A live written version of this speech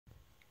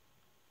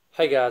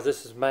Hey guys,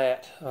 this is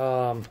Matt.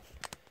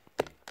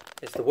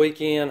 It's the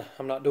weekend.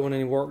 I'm not doing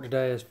any work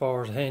today as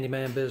far as the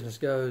handyman business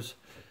goes,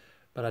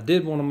 but I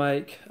did want to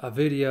make a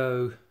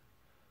video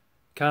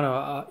kind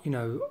of,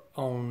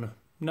 on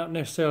not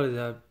necessarily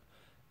the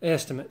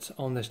estimates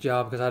on this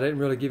job, because I didn't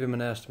really give him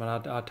an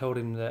estimate. I told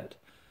him that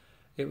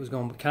it was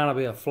going to kind of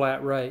be a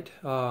flat rate.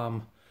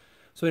 So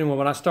anyway,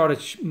 when I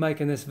started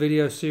making this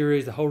video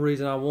series, the whole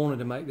reason I wanted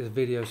to make this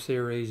video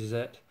series is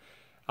that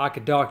I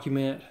could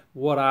document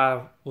what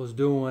I was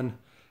doing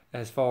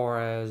as far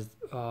as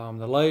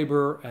the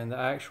labor and the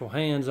actual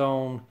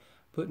hands-on,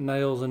 putting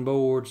nails in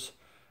boards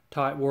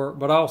type work,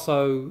 but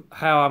also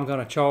how I'm going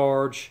to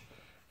charge.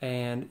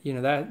 And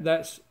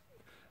that's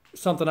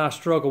something I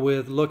struggle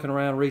with, looking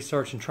around,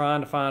 researching,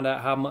 trying to find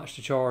out how much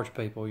to charge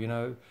people.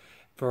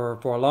 For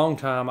a long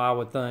time I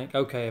would think,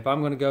 okay, if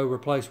I'm going to go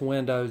replace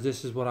windows,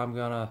 this is what I'm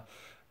going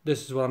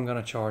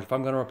to charge. If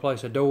I'm going to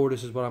replace a door,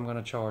 this is what I'm going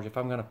to charge. If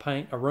I'm going to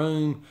paint a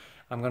room,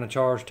 I'm going to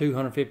charge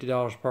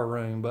 $250 per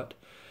room. But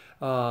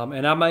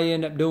and I may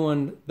end up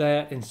doing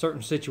that in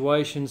certain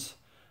situations,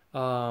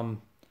 but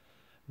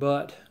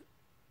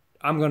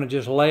I'm going to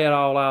just lay it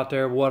all out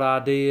there, what I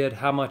did,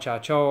 how much I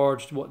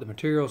charged, what the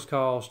materials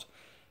cost,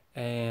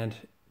 and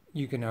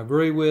you can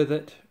agree with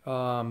it.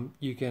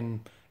 You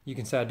can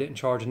say I didn't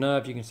charge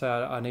enough. You can say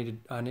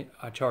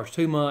I charged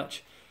too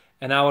much,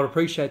 and I would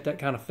appreciate that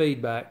kind of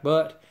feedback.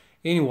 But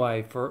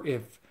anyway, for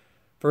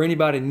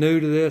anybody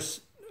new to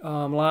this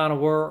line of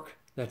work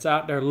that's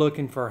out there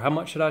looking for how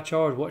much should I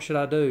charge, what should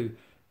I do,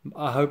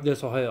 I hope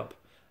this will help.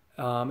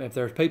 If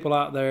there's people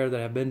out there that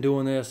have been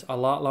doing this a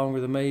lot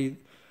longer than me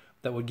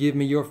that would give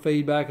me your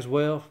feedback as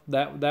well,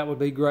 that would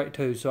be great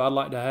too. So I'd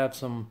like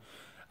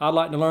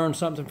to learn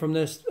something from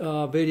this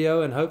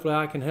video, and hopefully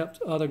I can help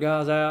other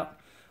guys out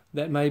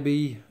that may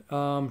be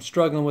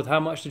struggling with how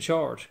much to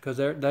charge, because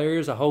there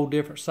is a whole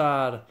different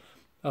side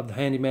of the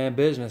handyman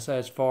business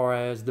as far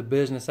as the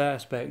business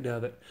aspect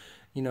of it.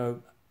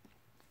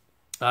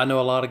 I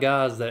know a lot of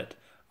guys that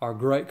are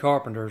great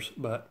carpenters,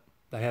 but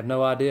they have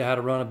no idea how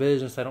to run a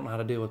business. They don't know how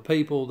to deal with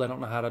people. They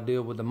don't know how to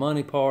deal with the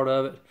money part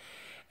of it.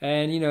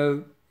 And,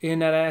 in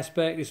that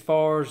aspect, as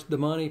far as the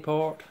money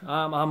part,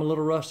 I'm a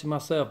little rusty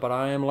myself, but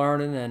I am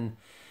learning,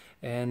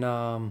 and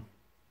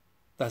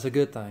that's a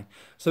good thing.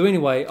 So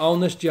anyway, on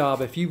this job,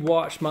 if you've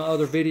watched my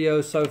other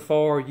videos so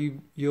far,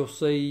 you'll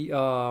see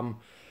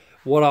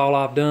what all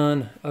I've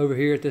done over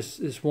here at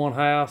this one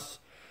house.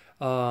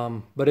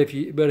 But if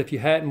you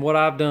hadn't, what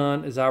I've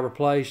done is I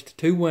replaced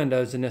 2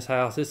 windows in this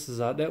house.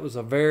 That was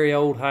a very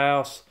old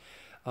house.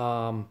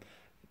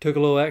 Took a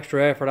little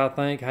extra effort, I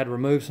think. I had to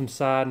remove some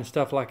side and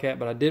stuff like that,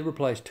 but I did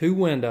replace 2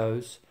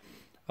 windows.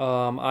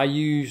 I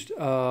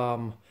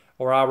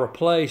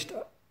replaced.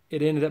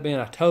 It ended up being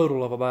a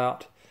total of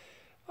about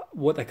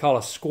what they call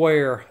a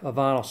square of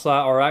vinyl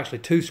siding, or actually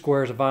 2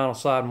 squares of vinyl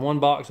siding. 1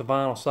 box of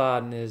vinyl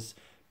siding is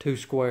 2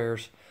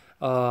 squares.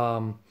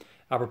 I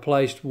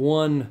replaced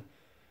 1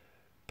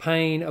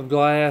 pane of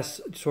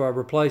glass, so I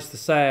replaced the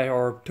sash,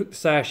 or took the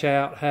sash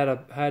out,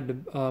 had the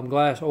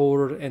glass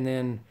ordered, and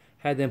then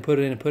had them put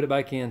it in and put it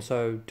back in.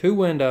 So 2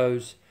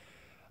 windows,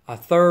 a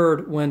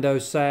 3rd window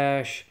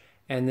sash,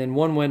 and then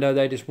 1 window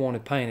they just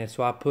wanted painted.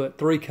 So I put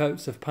 3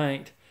 coats of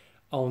paint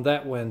on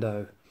that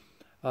window.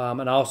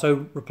 And I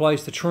also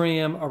replaced the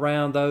trim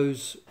around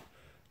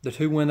the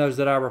 2 windows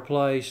that I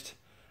replaced.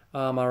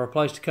 I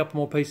replaced a couple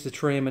more pieces of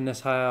trim in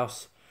this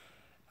house.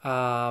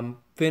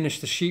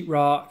 Finished the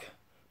sheetrock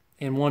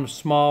in 1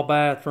 small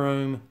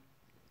bathroom,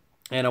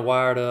 and I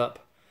wired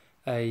up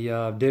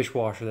a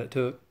dishwasher that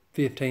took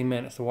 15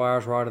 minutes. The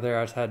wire's right there.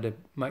 I just had to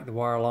make the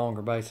wire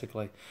longer,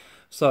 basically.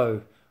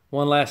 So,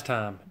 one last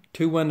time.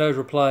 2 windows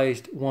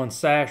replaced, 1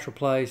 sash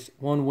replaced,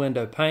 1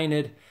 window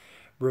painted,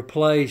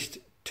 replaced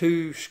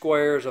 2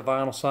 squares of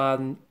vinyl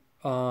siding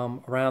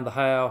around the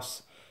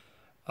house,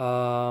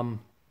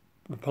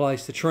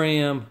 replaced the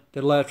trim, the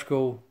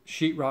electrical,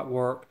 sheetrock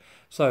work.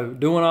 So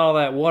doing all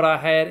that, what I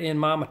had in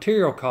my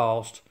material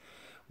cost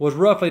was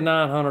roughly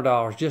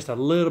 $900, just a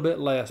little bit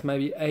less,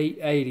 maybe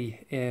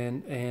 $880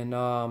 in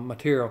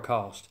material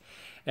cost.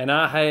 And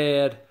I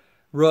had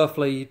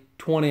roughly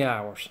 20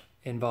 hours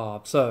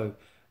involved. So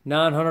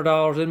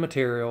 $900 in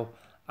material.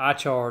 I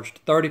charged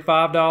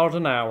 $35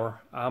 an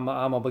hour. I'm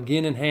a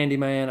beginning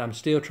handyman. I'm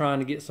still trying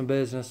to get some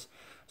business.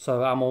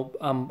 So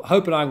I'm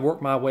hoping I can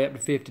work my way up to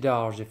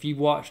 $50. If you've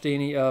watched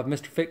any of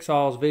Mr.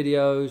 Fixall's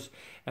videos,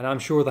 and I'm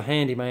sure the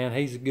handyman,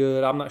 he's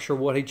good. I'm not sure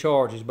what he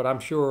charges, but I'm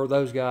sure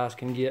those guys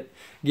can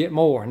get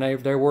more, and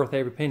they're worth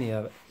every penny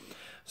of it.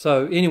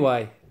 So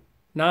anyway,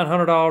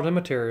 $900 in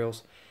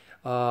materials.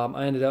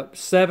 I ended up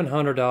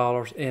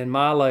 $700 in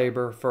my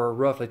labor for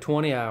roughly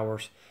 20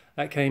 hours.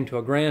 That came to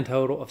a grand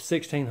total of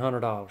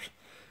 $1,600.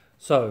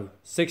 So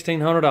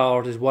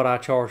 $1,600 is what I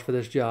charge for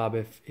this job.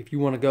 If you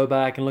want to go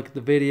back and look at the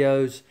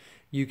videos,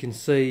 you can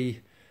see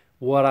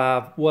what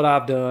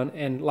I've done.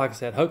 And like I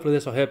said, hopefully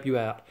this will help you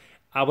out.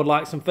 I would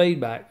like some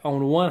feedback.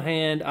 On one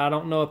hand, I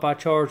don't know if I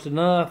charged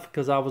enough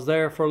because I was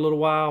there for a little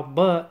while,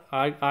 but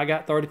I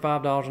got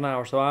 $35 an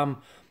hour, so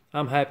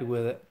I'm happy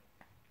with it.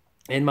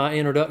 in my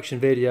introduction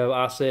video,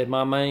 I said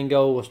my main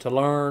goal was to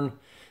learn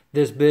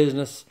this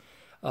business,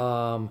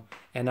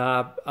 and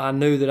I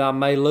knew that I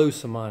may lose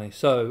some money.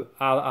 So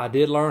I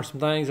did learn some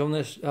things on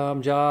this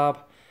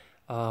job,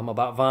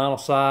 about vinyl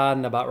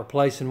siding, about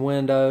replacing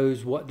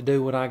windows, what to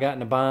do when I got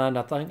in a bind.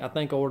 I think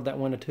I ordered that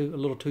window a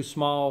little too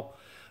small.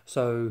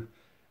 So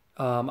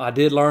I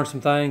did learn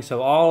some things.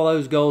 So all of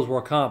those goals were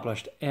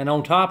accomplished. And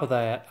on top of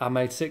that, I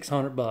made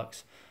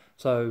 $600.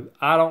 So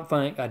I don't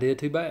think I did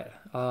too bad.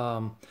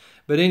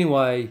 But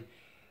anyway,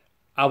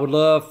 I would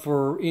love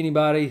for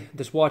anybody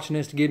that's watching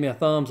this to give me a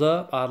thumbs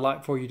up. I'd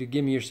like for you to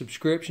give me your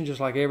subscription, just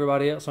like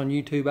everybody else on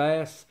YouTube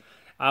asks.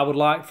 I would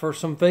like for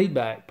some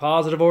feedback,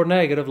 positive or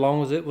negative, as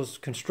long as it was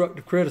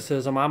constructive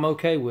criticism. I'm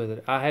okay with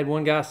it. I had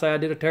one guy say I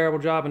did a terrible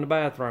job in the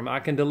bathroom. I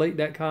can delete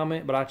that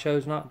comment, but I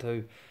chose not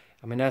to.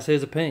 I mean, that's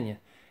his opinion,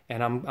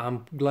 and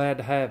I'm glad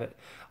to have it.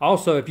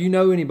 Also, if you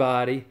know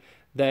anybody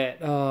that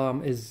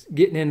is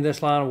getting into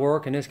this line of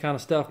work and this kind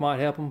of stuff might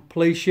help them,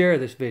 please share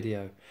this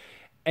video.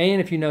 And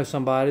if you know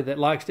somebody that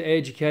likes to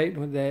educate,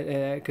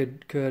 that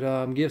could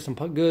give some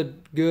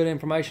good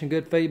information,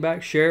 good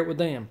feedback, share it with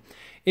them.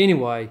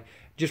 Anyway,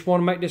 just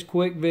want to make this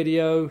quick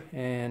video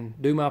and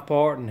do my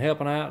part in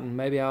helping out, and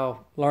maybe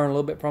I'll learn a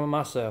little bit from it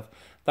myself.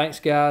 Thanks,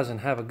 guys, and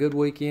have a good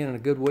weekend and a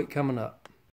good week coming up.